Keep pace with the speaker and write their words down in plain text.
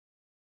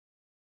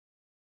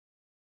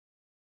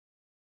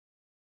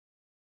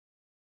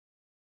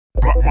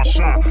block my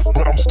shine,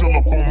 but I'm still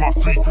up on my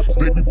feet.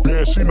 Baby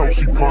bad, she know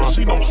she fine.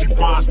 She know she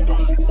fine.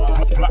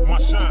 Block my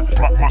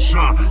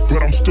shine,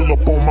 but I'm still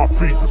up on my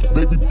feet.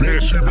 Baby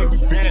bad,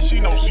 she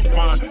know she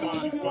fine.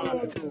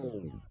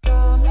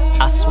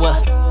 I swear,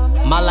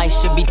 my life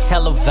should be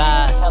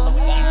televised.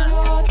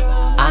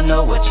 I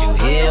know what you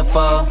here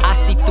for. I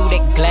see through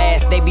that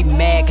glass. They be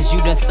mad cause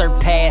you done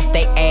surpassed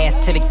they ass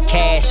to the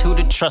cash. Who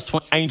to trust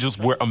when Angels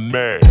wear a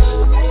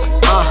mask.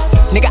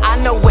 Nigga, I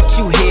know what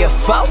you here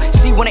for.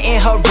 She wanna in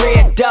her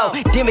red dough.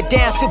 Dim it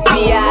down, she'll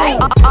be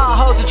alright. All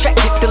hoes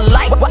attracted to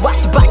light.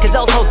 Watch the bite cause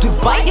those hoes do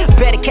bite.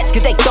 Better catch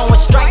cause they throwing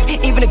strikes.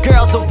 Even the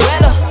girls are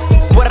wetter.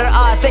 What are the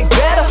odds they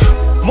better?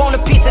 Want a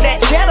piece of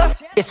that cheddar?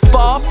 It's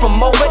far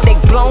from over, they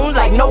blown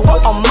like Nova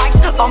on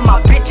mics. On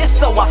my bitches,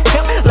 so I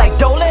pimp like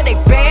Dola. They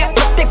bad,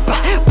 but they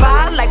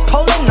buy like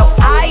Poland. No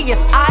eye,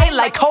 yes I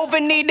like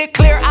Hoven. Need a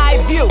clear eye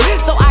view,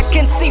 so I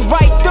can see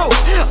right through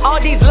all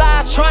these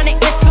lies trying to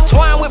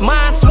intertwine with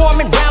mine.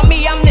 Swarming round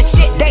me, I'm the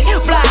shit they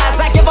flies.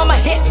 I give them a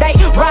hit, they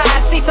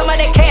ride. See some of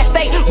that cash,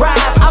 they rise.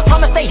 I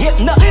promise they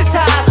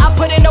hypnotize. I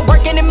put in the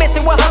work and miss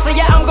it with hustle.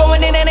 Yeah, I'm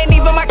going in and ain't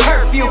even my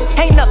curfew.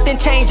 Ain't nothing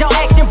changed, y'all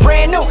acting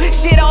brand new.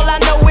 Shit, all I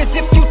know is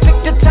if you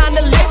took the time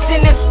to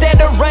listen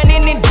instead of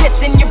running and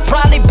dissing, you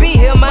probably be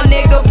here, my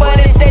nigga, but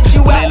instead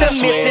you out there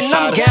missing.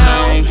 I'm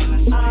gone.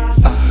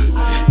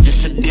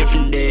 Just a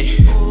different day,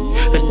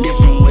 a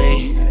different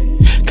way.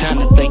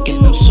 Kinda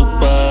thinking I'm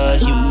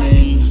superhuman.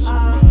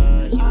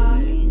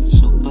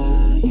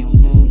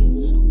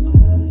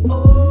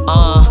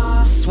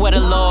 Swear the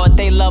Lord,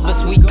 they love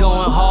us, we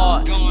going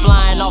hard.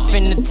 Flying off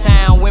in the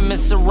town, women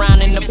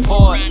surrounding the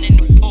ports.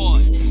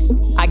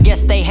 I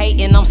guess they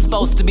hating, I'm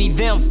supposed to be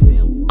them.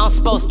 I'm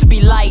supposed to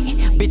be light,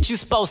 bitch, you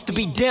supposed to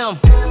be dim.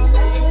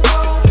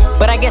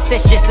 But I guess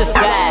that's just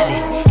society.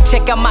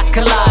 Check out my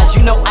collage,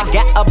 you know I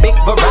got a big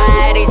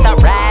variety. Stop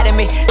riding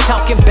me,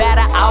 talking bad,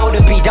 I ought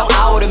to be. Don't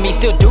ought to me,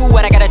 still do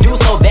what I gotta do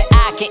so that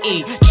I can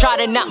eat. Try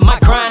to knock my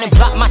grind and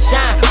block my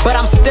shine, but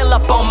I'm still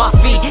up on my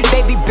feet.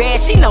 Baby bad,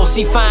 she knows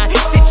she fine.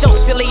 Sit your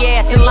silly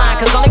ass in line,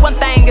 cause only one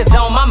thing is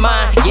on my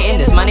mind. Getting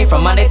this money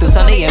from Monday through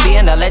Sunday and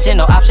being a legend.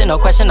 No option, no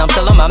question, I'm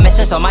still on my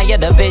mission. So my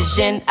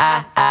division,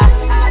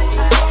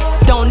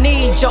 don't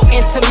need your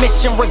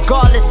intermission,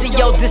 regardless of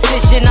your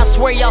decision. I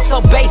swear y'all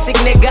so basic,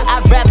 nigga.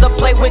 I'd rather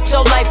play with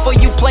your life or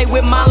you play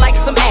with mine like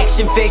some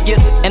action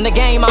figures. In the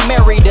game, I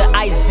married her.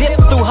 I zip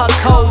through her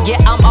code, yeah,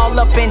 I'm all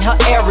up in her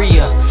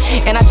area.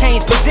 And I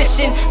changed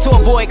position to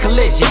avoid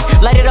collision.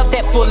 Light it up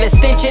that full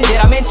extension. Did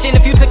I mention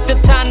if you took the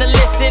time to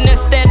listen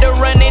instead of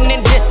running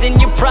and dissing,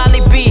 you'd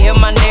probably be here,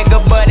 my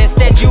nigga. But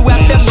instead, you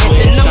out there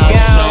missing. I'm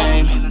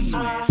gone.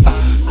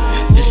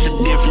 Just a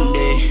different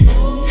day,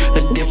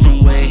 a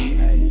different way.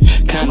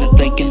 Kinda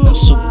thinking I'm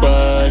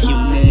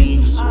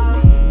superhuman.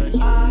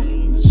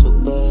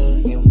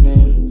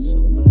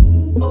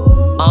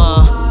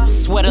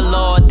 Swear the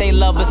Lord, they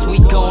love us, we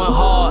going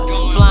hard.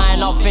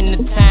 Flying off in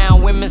the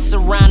town, women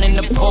surrounding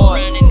the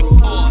ports.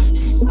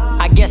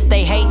 I guess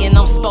they hating,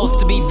 I'm supposed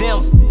to be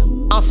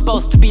them. I'm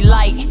supposed to be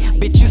light,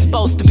 bitch, you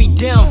supposed to be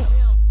dim.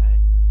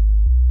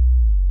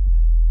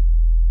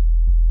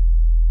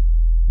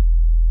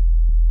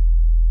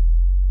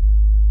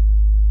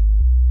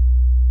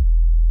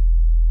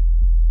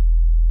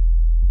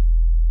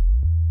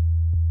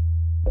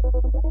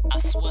 I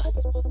swear,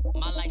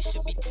 my life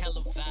should be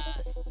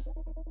televised.